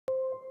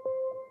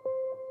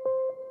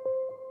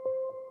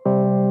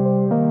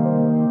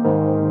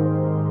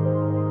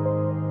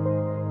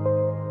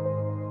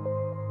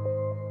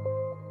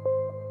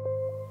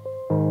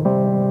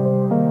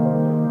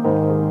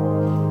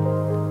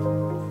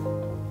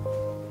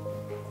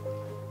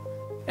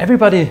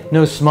Everybody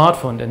knows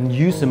smartphones and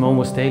use them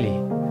almost daily.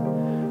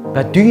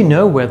 But do you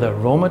know where the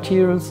raw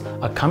materials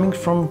are coming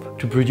from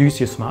to produce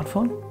your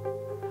smartphone?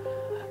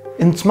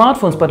 In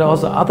smartphones, but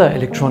also other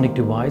electronic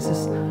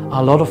devices,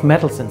 are a lot of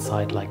metals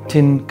inside, like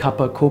tin,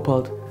 copper,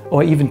 cobalt,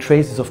 or even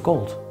traces of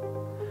gold.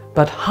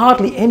 But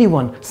hardly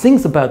anyone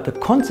thinks about the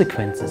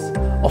consequences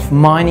of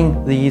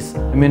mining these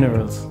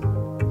minerals.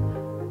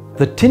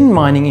 The tin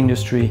mining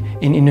industry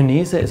in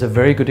Indonesia is a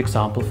very good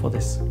example for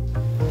this.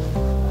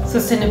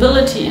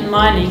 Sustainability in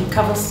mining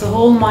covers the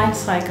whole mine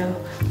cycle,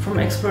 from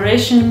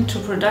exploration to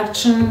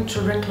production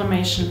to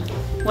reclamation.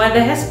 While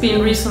there has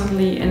been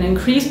recently an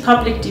increased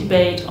public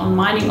debate on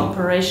mining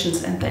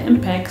operations and their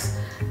impacts,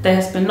 there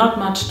has been not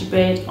much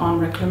debate on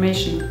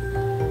reclamation.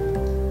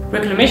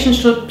 Reclamation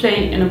should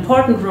play an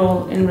important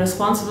role in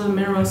responsible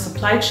mineral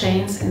supply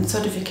chains and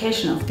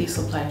certification of these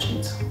supply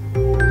chains.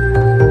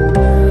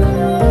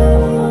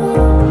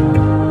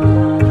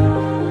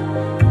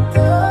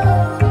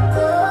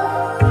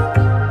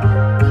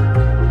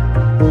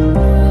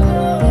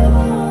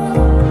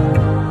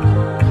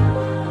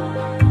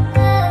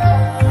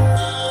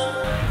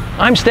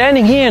 I'm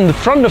standing here in the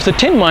front of the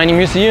Tin Mining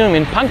Museum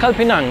in Pangkal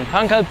Pinang.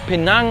 Pangkal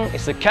Pinang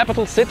is the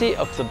capital city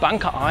of the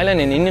Bangka Island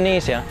in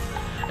Indonesia.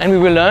 And we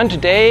will learn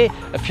today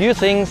a few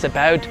things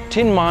about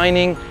tin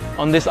mining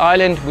on this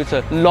island with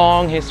a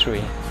long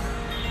history.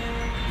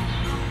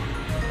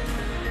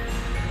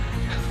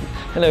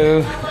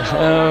 Hello.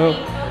 Hello.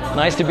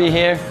 Nice to be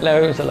here.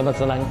 Hello. Selamat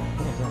datang.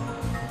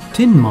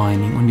 Tin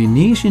mining on the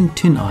Indonesian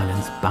tin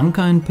islands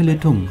Bangka and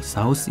Belitung,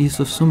 southeast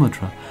of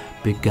Sumatra,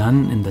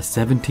 began in the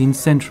 17th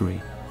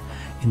century.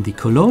 In the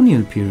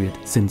colonial period,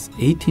 since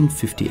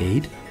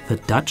 1858, the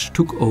Dutch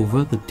took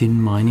over the tin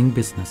mining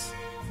business.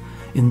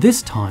 In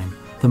this time,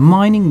 the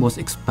mining was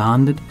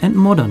expanded and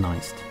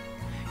modernized.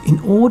 In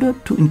order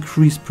to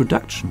increase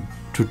production,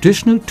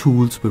 traditional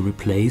tools were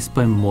replaced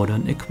by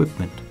modern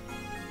equipment.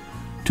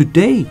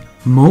 Today,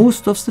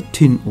 most of the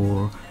tin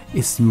ore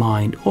is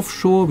mined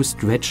offshore with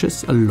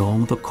dredges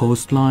along the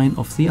coastline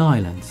of the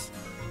islands.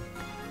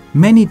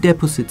 Many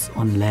deposits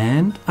on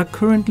land are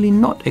currently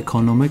not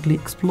economically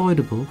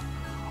exploitable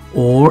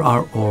or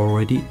are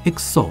already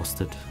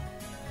exhausted.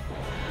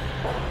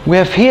 We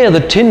have here the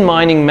tin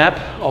mining map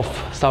of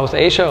South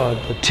Asia, or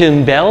the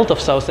tin belt of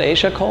South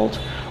Asia called,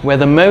 where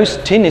the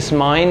most tin is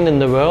mined in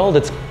the world.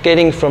 It's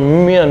getting from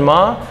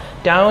Myanmar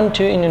down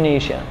to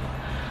Indonesia.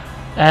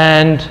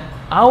 And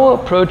our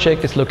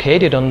project is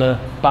located on the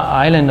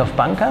island of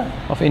Bangka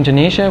of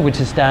Indonesia,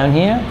 which is down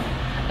here.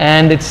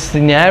 And it's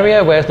an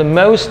area where the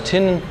most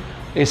tin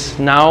is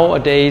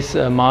nowadays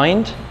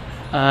mined.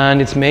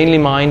 And it's mainly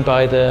mined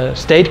by the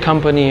state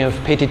company of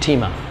PT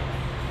Timah.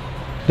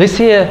 This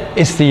here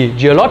is the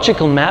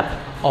geological map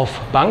of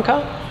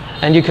Bangka,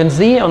 and you can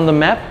see on the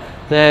map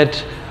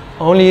that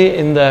only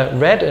in the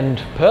red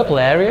and purple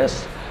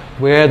areas,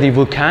 where the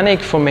volcanic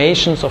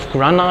formations of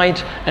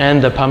granite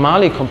and the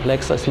Pamali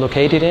complex is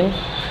located in,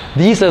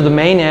 these are the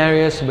main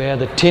areas where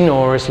the tin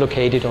ore is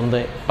located on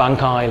the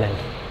Bangka island.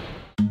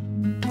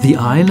 The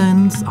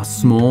islands are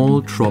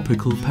small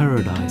tropical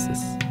paradises,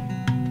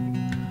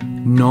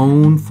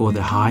 known for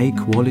the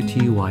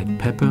high-quality white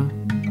pepper,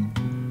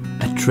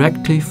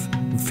 attractive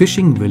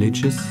fishing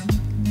villages,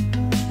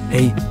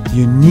 a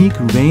unique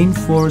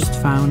rainforest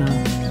fauna,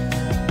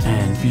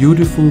 and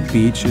beautiful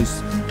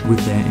beaches with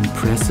their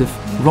impressive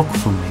rock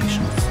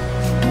formations.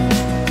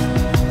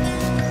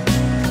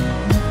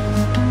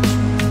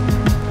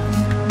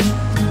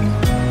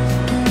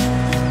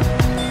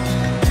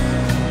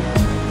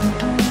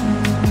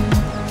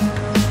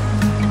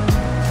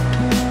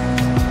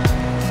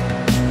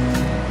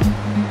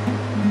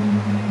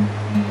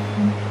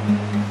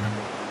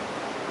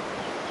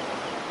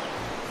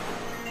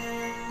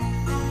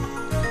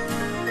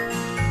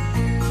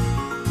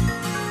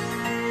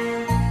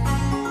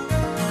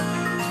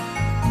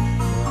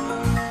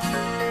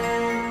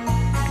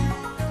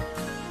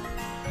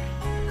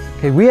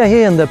 Okay, we are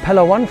here in the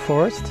Palawan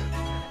forest.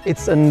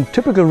 It's a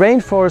typical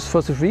rainforest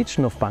for the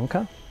region of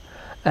Bangka,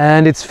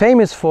 and it's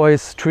famous for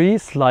its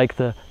trees like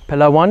the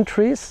Palawan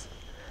trees.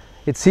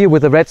 It's here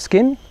with a red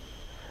skin,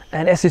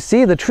 and as you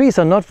see, the trees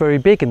are not very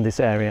big in this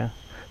area.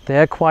 They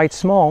are quite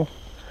small,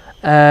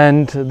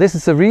 and this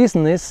is the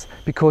reason is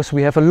because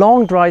we have a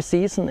long dry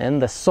season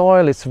and the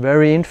soil is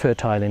very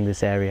infertile in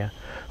this area.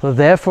 So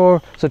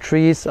therefore the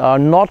trees are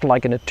not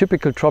like in a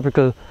typical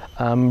tropical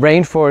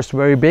rainforest,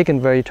 very big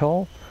and very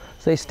tall.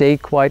 They stay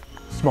quite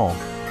small.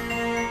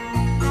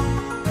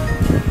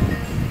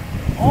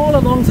 All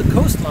along the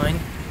coastline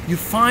you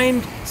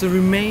find the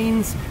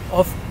remains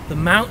of the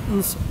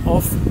mountains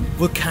of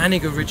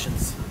volcanic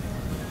origins.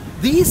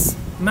 These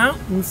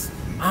mountains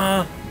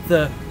are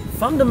the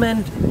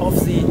fundament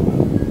of the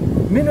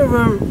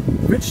mineral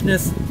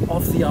richness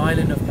of the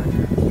island of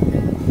Bangka.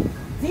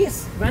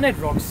 These granite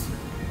rocks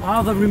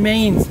are the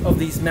remains of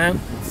these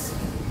mountains.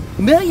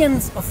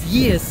 Millions of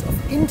years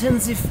of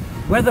intensive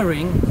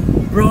weathering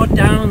brought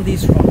down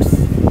these rocks,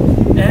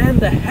 and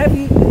the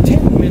heavy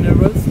tin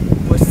minerals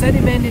were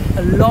sedimented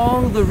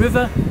along the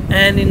river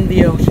and in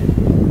the ocean.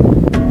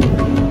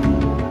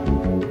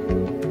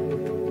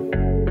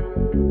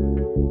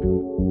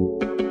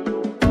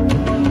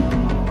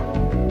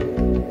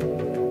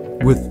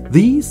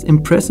 These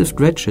impressive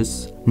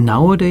dredges,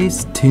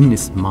 nowadays tin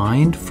is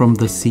mined from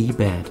the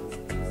seabed.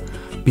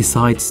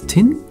 Besides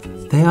tin,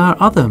 there are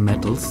other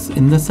metals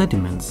in the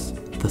sediments,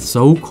 the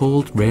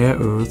so-called rare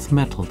earth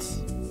metals.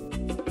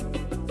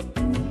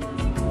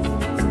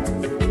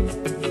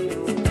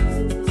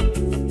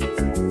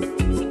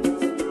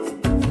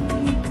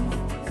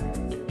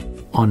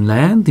 On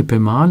land, the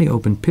Pemali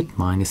open pit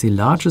mine is the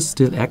largest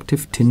still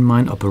active tin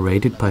mine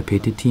operated by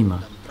PT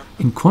Timah.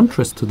 In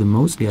contrast to the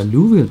mostly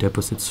alluvial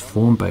deposits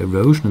formed by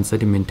erosion and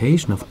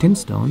sedimentation of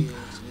tinstone,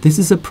 this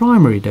is a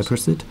primary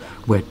deposit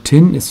where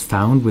tin is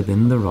found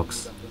within the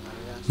rocks.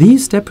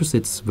 These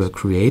deposits were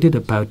created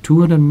about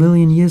 200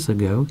 million years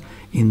ago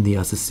in the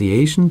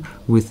association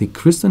with the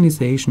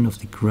crystallization of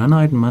the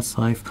granite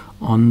massif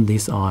on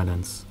these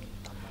islands.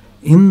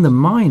 In the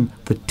mine,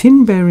 the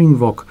tin-bearing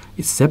rock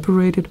is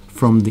separated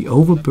from the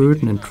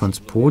overburden and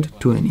transported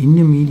to an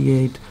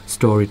intermediate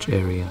storage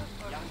area.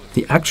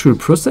 The actual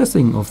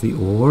processing of the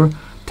ore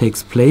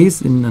takes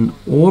place in an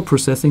ore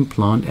processing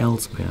plant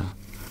elsewhere.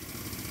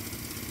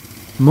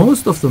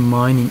 Most of the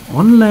mining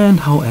on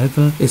land,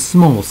 however, is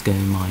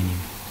small-scale mining.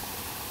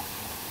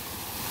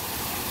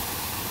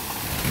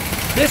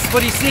 This,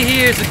 what you see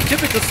here, is a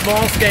typical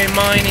small-scale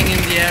mining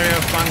in the area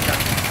of Bangka.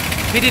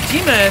 PT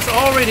Timah has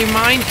already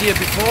mined here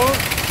before,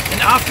 and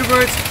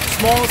afterwards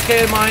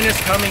small-scale miners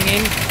coming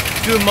in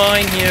to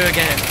mine here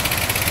again.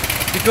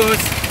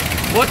 Because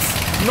what's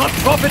not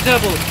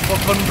profitable for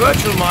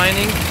conventional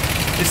mining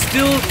is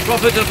still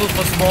profitable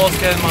for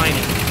small-scale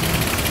mining.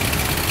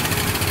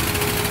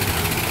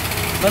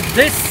 But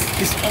this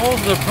is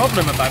also the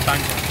problem about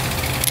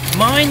Bangka.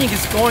 Mining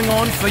is going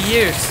on for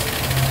years,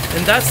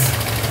 and thus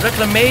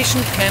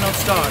reclamation cannot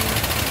start.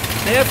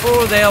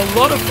 Therefore, there are a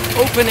lot of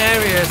open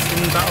areas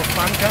in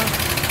Bangka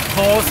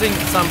causing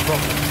some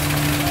problems.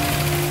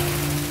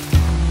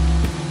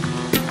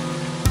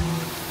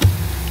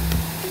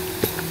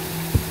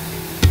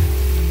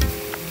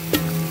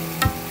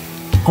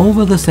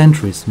 Over the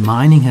centuries,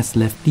 mining has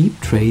left deep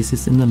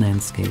traces in the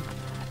landscape.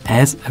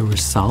 As a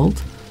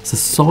result, the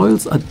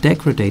soils are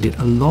degraded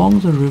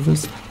along the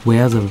rivers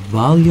where the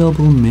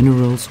valuable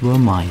minerals were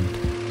mined.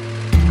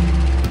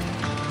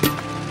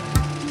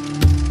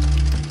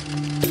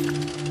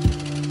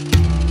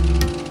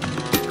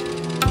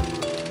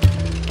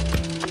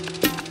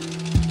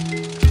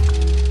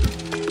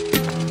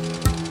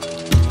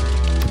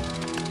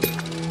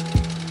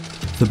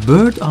 The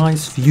bird's-eye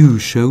view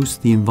shows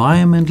the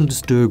environmental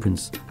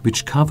disturbance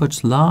which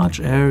covers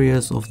large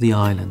areas of the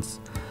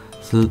islands.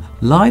 The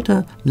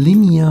lighter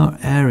linear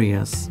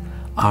areas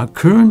are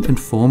current and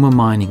former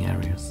mining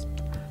areas.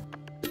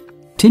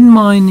 Tin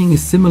mining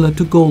is similar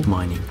to gold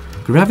mining.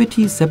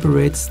 Gravity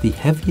separates the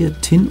heavier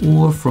tin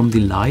ore from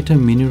the lighter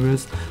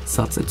minerals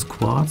such as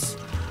quartz,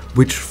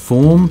 which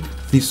form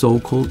the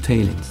so-called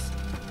tailings.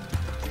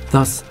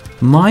 Thus,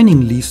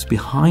 mining leaves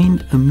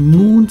behind a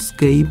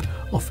moonscape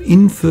of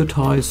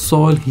infertile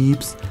soil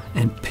heaps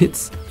and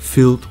pits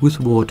filled with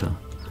water.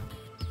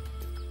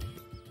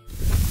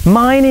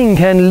 Mining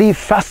can leave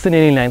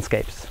fascinating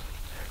landscapes.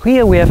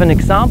 Here we have an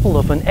example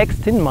of an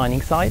ex-tin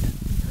mining site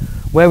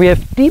where we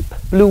have deep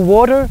blue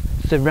water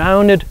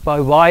surrounded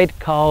by white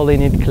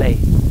kaolinite clay.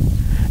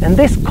 And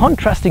this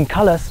contrasting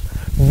colors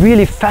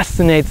really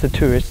fascinates the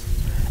tourists,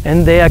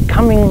 and they are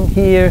coming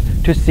here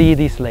to see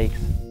these lakes.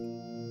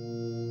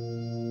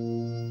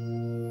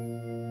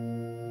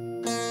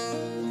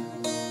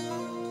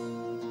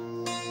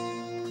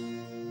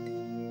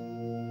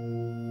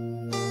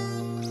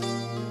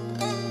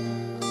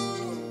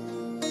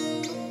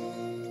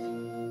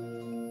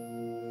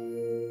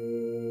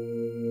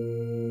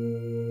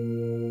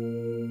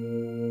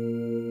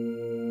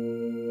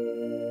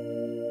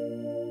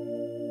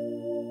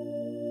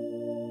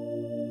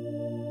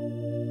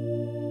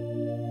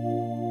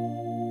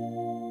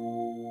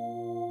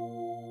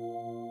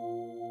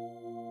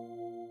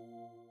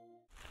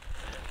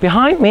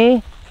 Behind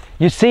me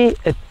you see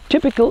a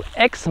typical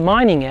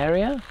ex-mining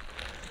area.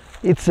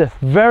 It's a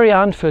very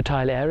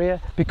unfertile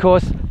area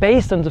because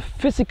based on the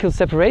physical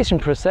separation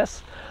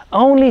process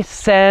only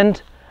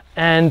sand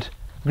and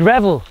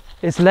gravel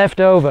is left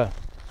over.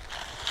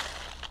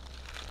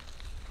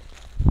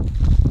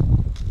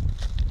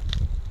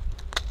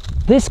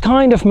 This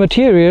kind of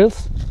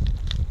materials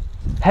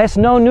has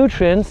no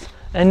nutrients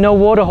and no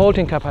water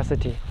holding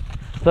capacity.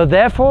 So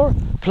therefore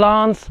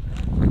plants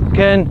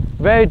can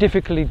very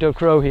difficultly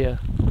grow here.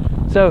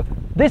 So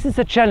this is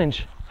a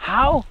challenge,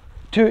 how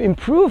to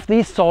improve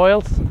these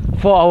soils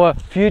for our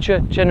future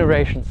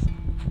generations.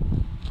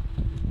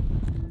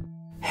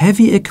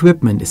 Heavy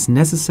equipment is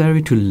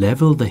necessary to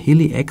level the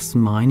hilly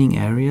ex-mining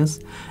areas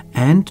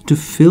and to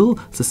fill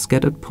the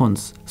scattered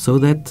ponds so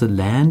that the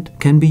land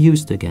can be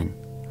used again.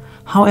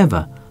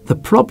 However, the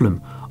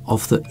problem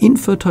of the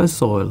infertile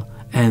soil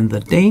and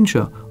the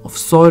danger of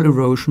soil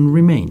erosion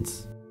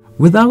remains.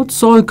 Without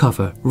soil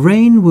cover,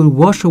 rain will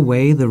wash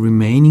away the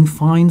remaining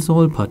fine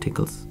soil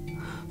particles.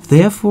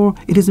 Therefore,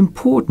 it is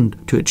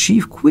important to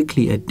achieve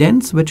quickly a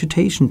dense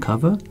vegetation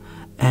cover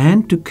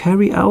and to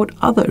carry out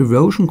other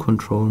erosion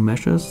control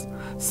measures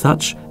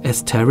such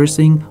as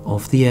terracing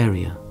of the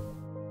area.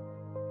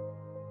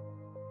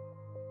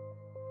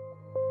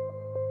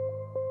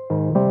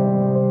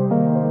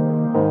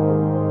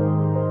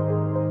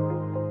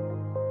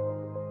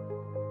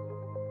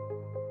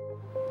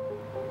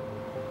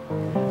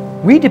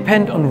 We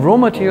depend on raw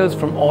materials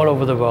from all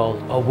over the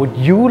world. Or would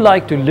you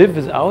like to live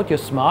without your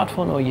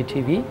smartphone or your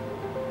TV?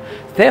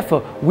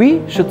 Therefore,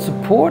 we should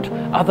support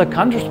other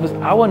countries with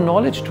our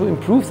knowledge to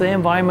improve their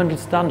environmental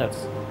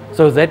standards,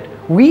 so that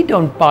we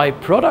don't buy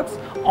products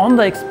on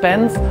the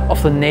expense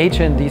of the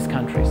nature in these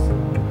countries.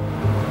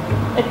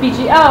 At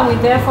BGR, we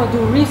therefore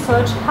do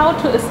research how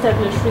to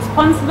establish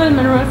responsible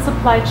mineral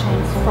supply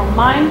chains from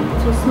mine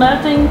through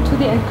smelting to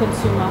the end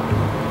consumer.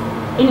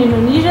 In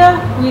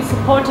Indonesia, we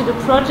supported a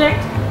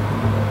project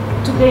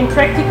to gain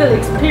practical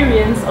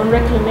experience on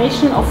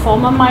reclamation of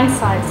former mine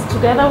sites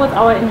together with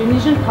our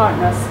Indonesian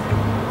partners.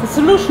 The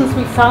solutions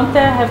we found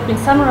there have been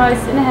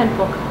summarized in a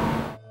handbook.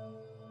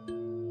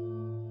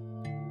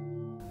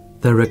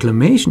 The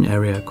reclamation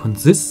area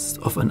consists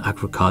of an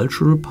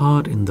agricultural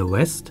part in the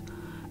west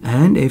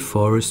and a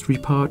forestry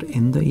part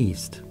in the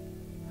east.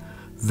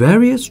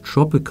 Various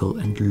tropical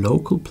and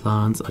local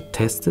plants are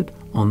tested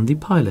on the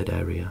pilot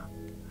area.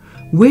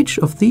 Which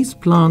of these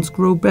plants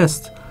grow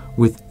best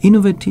with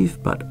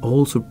innovative but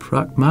also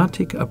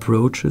pragmatic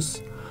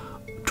approaches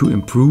to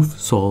improve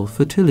soil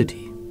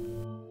fertility?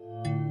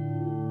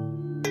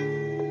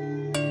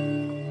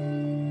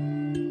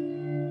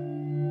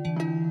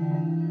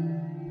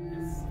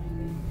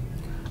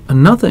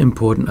 Another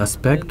important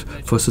aspect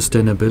for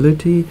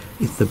sustainability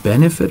is the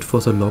benefit for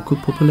the local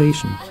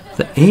population.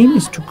 The aim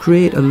is to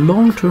create a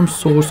long-term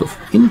source of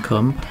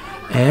income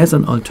as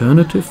an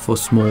alternative for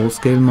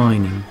small-scale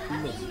mining.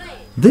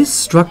 This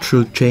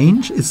structural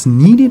change is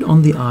needed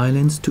on the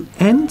islands to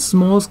end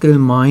small-scale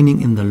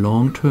mining in the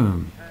long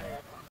term.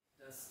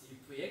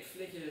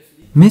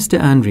 Mr.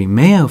 Andri,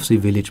 mayor of the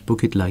village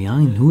Bukit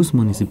Layang, in whose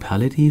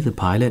municipality the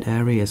pilot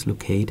area is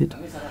located,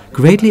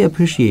 greatly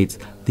appreciates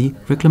the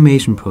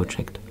reclamation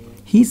project.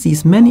 He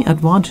sees many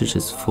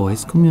advantages for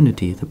his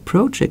community. The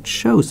project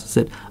shows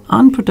that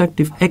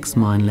unproductive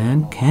ex-mine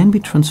land can be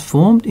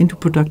transformed into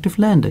productive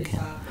land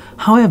again.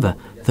 However,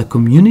 the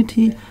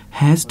community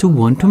has to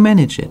want to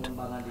manage it.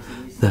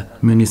 The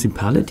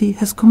municipality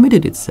has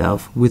committed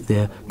itself with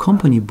their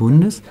company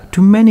Bundes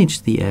to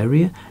manage the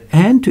area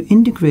and to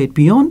integrate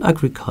beyond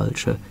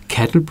agriculture,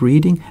 cattle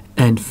breeding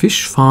and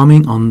fish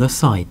farming on the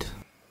site.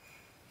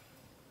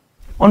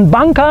 On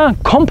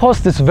Bangka,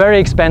 compost is very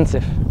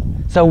expensive.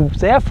 So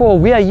therefore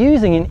we are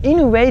using an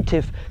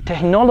innovative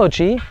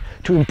technology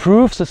to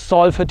improve the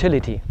soil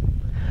fertility.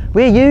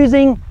 We are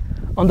using,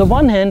 on the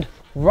one hand,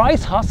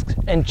 rice husks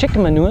and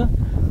chicken manure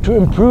to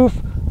improve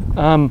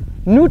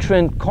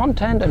nutrient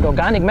content and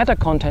organic matter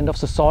content of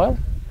the soil.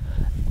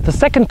 The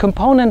second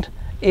component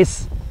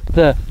is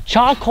the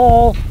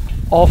charcoal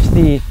of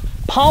the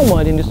palm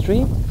oil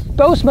industry.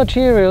 Both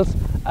materials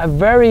are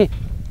very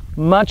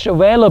much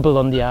available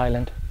on the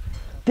island.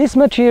 This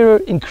material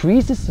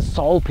increases the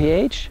soil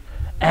pH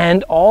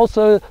and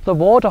also the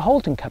water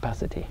holding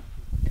capacity.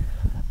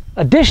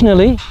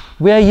 Additionally,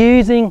 we are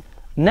using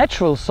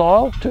natural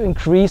soil to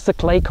increase the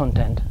clay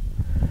content.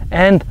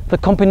 And the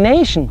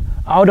combination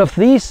out of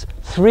these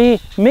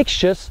three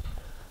mixtures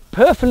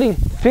perfectly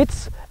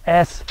fits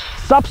as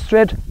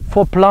substrate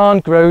for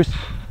plant growth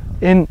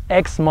in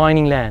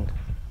ex-mining land.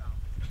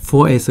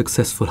 For a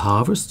successful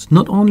harvest,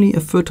 not only a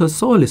fertile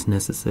soil is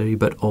necessary,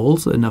 but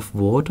also enough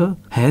water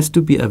has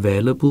to be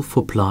available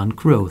for plant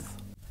growth.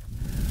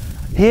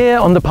 Here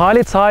on the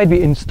pilot side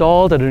we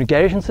installed an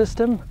irrigation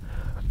system.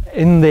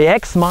 In the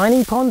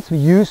ex-mining ponds we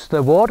use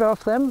the water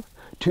of them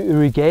to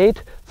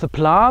irrigate the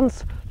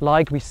plants,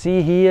 like we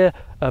see here,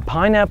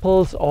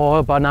 pineapples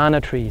or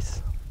banana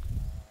trees.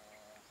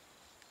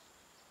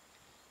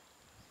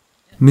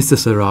 Mr.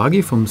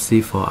 Saragi from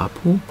C4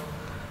 Apu,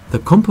 the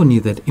company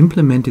that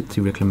implemented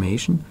the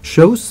reclamation,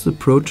 shows the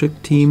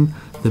project team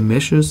the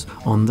measures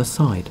on the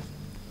site.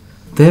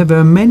 There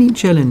were many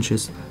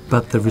challenges,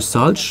 but the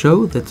results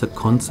show that the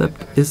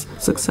concept is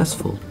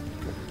successful.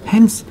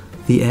 Hence,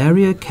 the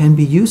area can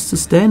be used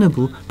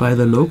sustainably by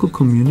the local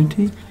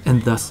community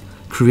and thus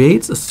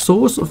creates a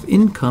source of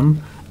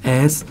income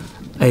as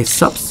a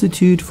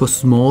substitute for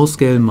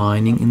small-scale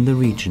mining in the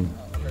region.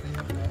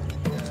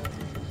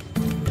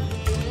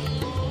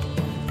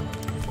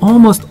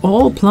 Almost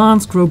all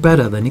plants grow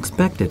better than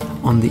expected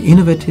on the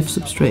innovative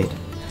substrate.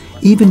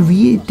 Even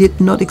we did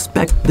not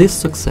expect this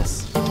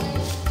success.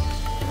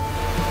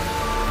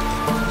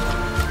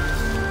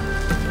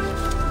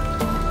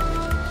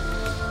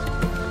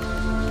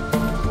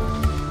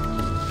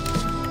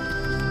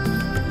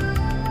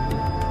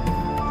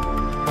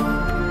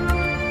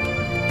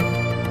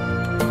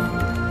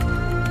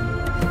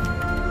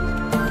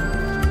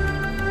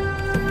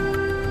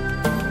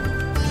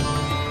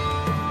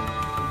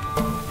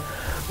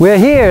 We're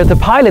here at the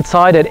pilot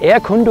site at Air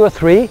Condor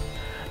 3,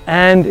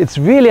 and it's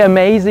really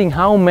amazing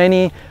how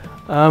many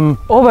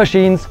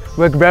aubergines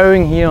were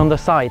growing here on the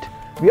site.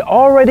 We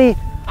already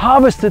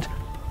harvested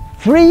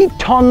 3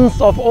 tons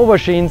of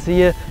aubergines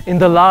here in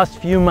the last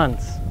few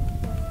months.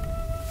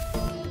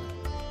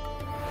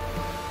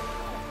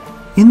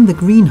 In the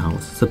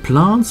greenhouse, the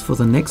plants for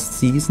the next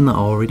season are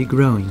already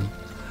growing.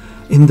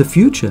 In the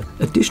future,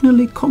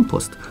 additionally,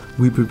 compost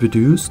will be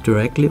produced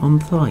directly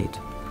on site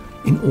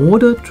in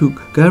order to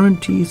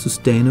guarantee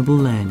sustainable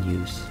land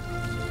use.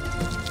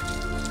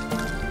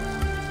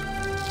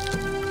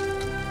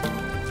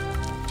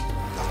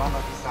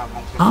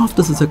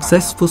 After the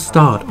successful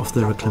start of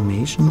the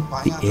reclamation,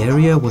 the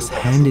area was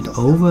handed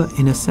over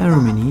in a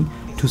ceremony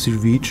to the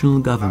regional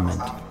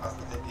government.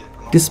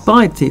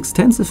 Despite the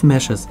extensive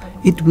measures,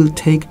 it will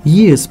take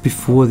years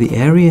before the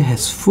area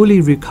has fully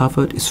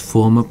recovered its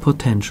former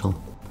potential.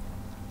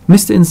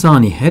 Mr.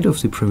 Insani, head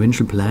of the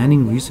Provincial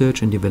Planning,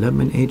 Research and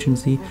Development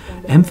Agency,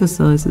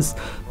 emphasizes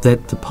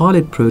that the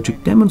pilot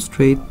project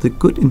demonstrates the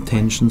good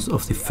intentions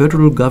of the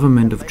federal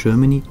government of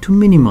Germany to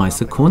minimize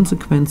the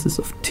consequences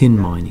of tin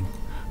mining.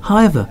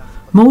 However,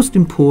 most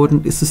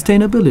important is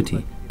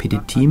sustainability.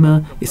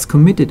 Petitima is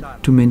committed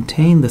to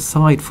maintain the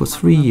site for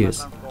 3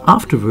 years.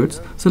 Afterwards,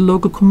 the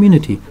local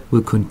community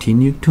will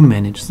continue to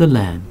manage the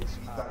land.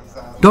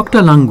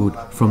 Dr. Langgut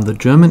from the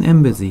German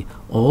Embassy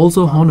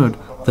also honored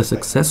the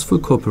successful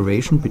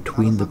cooperation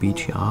between the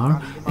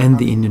BGR and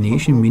the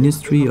Indonesian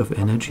Ministry of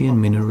Energy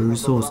and Mineral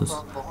Resources,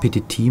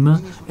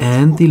 Petitima,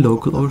 and the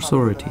local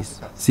authorities.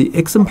 The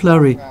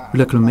exemplary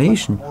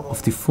reclamation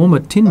of the former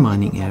tin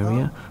mining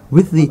area,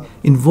 with the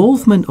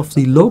involvement of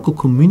the local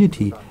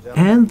community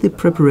and the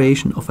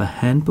preparation of a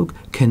handbook,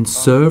 can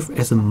serve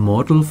as a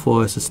model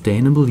for a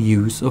sustainable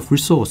use of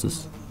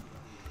resources.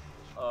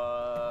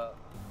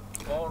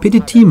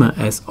 Petitima,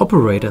 as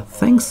operator,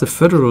 thanks the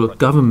federal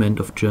government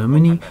of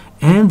Germany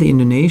and the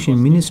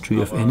Indonesian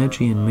Ministry of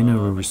Energy and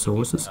Mineral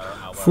Resources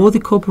for the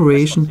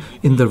cooperation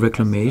in the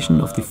reclamation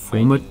of the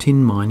former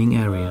tin mining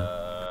area.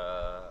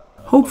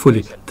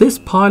 Hopefully, this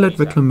pilot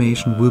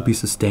reclamation will be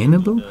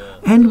sustainable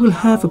and will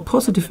have a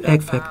positive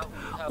effect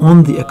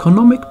on the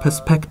economic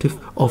perspective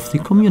of the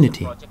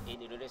community.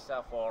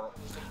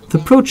 The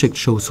project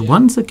shows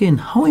once again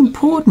how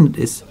important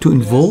it is to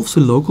involve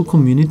the local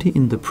community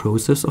in the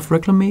process of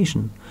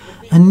reclamation.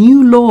 A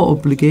new law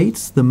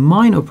obligates the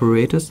mine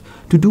operators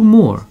to do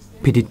more.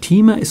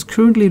 Petitima is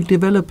currently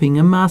developing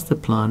a master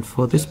plan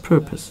for this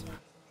purpose.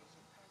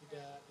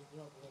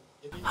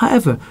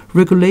 However,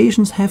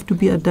 regulations have to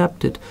be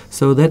adapted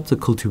so that the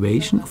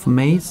cultivation of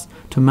maize,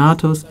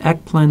 tomatoes,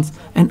 eggplants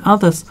and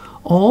others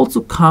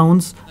also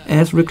counts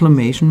as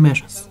reclamation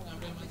measures.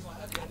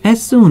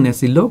 As soon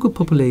as the local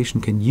population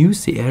can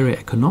use the area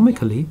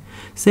economically,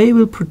 they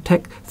will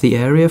protect the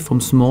area from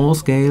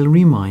small-scale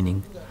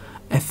remining,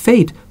 a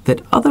fate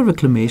that other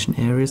reclamation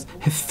areas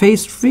have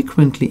faced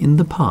frequently in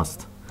the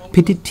past.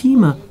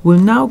 Petitima will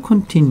now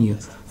continue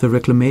the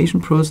reclamation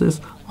process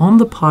on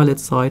the pilot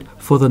site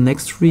for the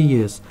next 3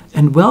 years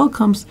and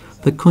welcomes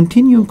the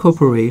continuing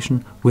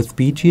cooperation with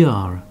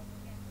BGR.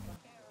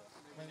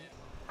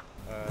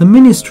 The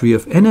Ministry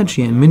of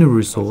Energy and Mineral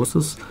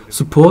Resources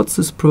supports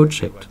this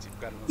project,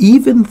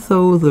 even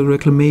though the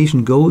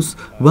reclamation goes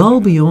well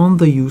beyond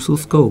the usual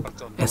scope,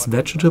 as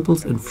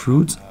vegetables and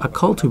fruits are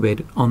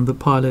cultivated on the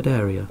pilot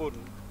area.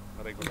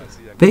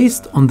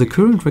 Based on the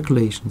current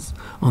regulations,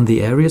 on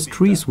the areas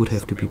trees would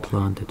have to be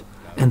planted,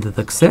 and the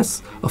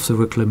success of the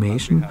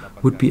reclamation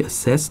would be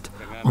assessed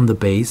on the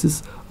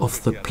basis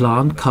of the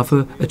plant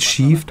cover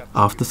achieved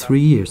after 3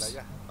 years.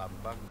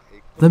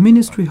 The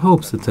ministry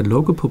hopes that the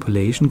local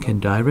population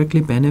can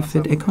directly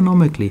benefit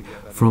economically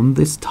from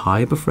this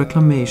type of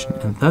reclamation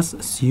and thus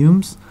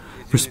assumes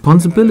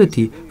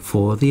responsibility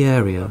for the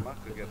area.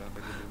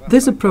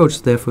 This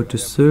approach therefore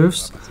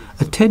deserves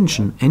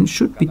attention and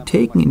should be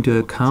taken into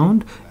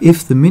account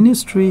if the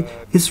ministry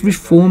is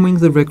reforming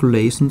the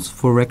regulations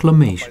for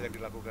reclamation.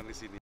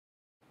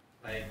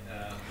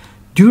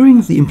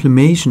 During the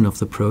implementation of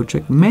the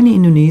project, many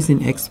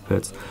Indonesian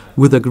experts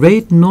with a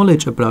great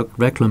knowledge about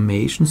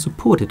reclamation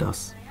supported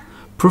us.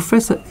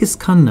 Professor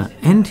Iskandar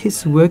and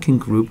his working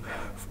group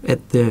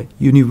at the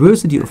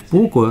University of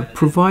Bogor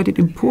provided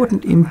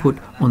important input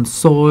on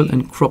soil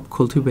and crop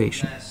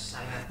cultivation.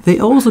 They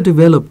also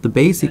developed the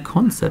basic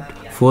concept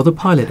for the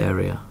pilot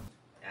area.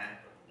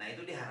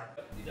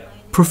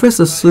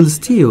 Professor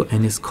Sulistio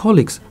and his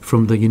colleagues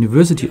from the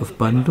University of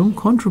Bandung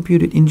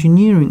contributed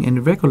engineering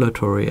and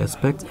regulatory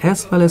aspects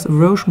as well as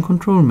erosion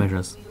control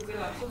measures.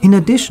 In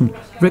addition,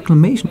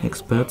 reclamation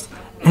experts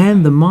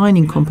and the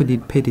mining company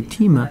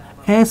Petitima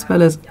as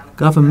well as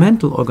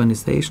governmental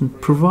organizations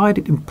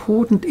provided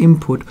important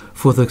input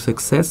for the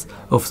success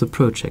of the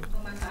project.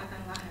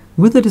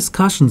 With the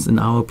discussions in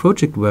our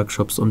project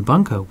workshops on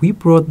Bangka, we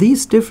brought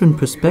these different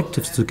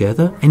perspectives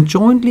together and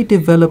jointly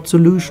developed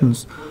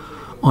solutions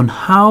on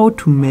how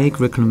to make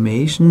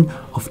reclamation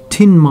of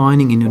tin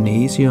mining in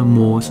Indonesia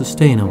more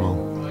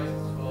sustainable.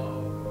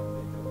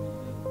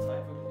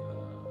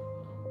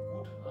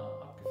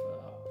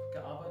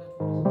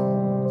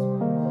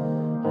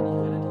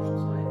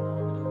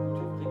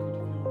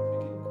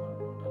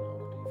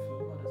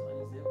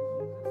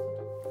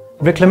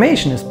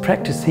 Reclamation as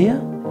practice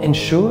here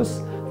ensures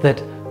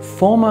that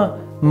former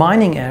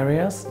mining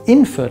areas,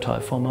 infertile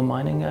former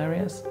mining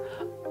areas,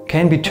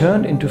 can be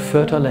turned into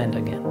fertile land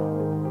again.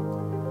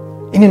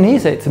 In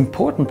Indonesia, it's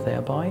important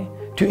thereby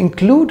to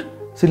include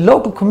the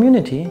local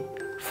community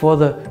for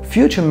the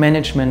future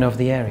management of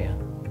the area.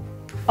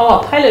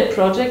 Our pilot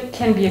project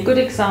can be a good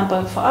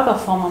example for other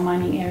former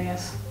mining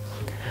areas.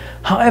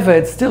 However,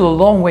 it's still a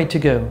long way to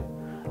go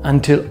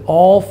until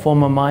all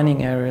former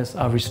mining areas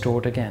are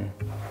restored again.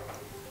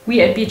 We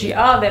at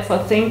BGR therefore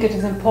think it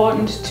is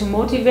important to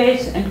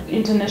motivate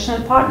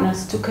international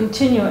partners to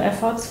continue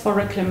efforts for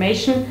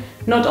reclamation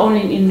not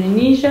only in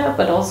Indonesia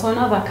but also in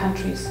other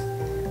countries.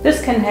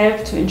 This can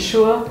help to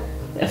ensure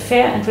a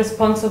fair and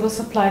responsible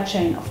supply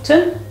chain of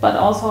tin but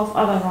also of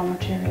other raw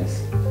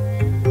materials.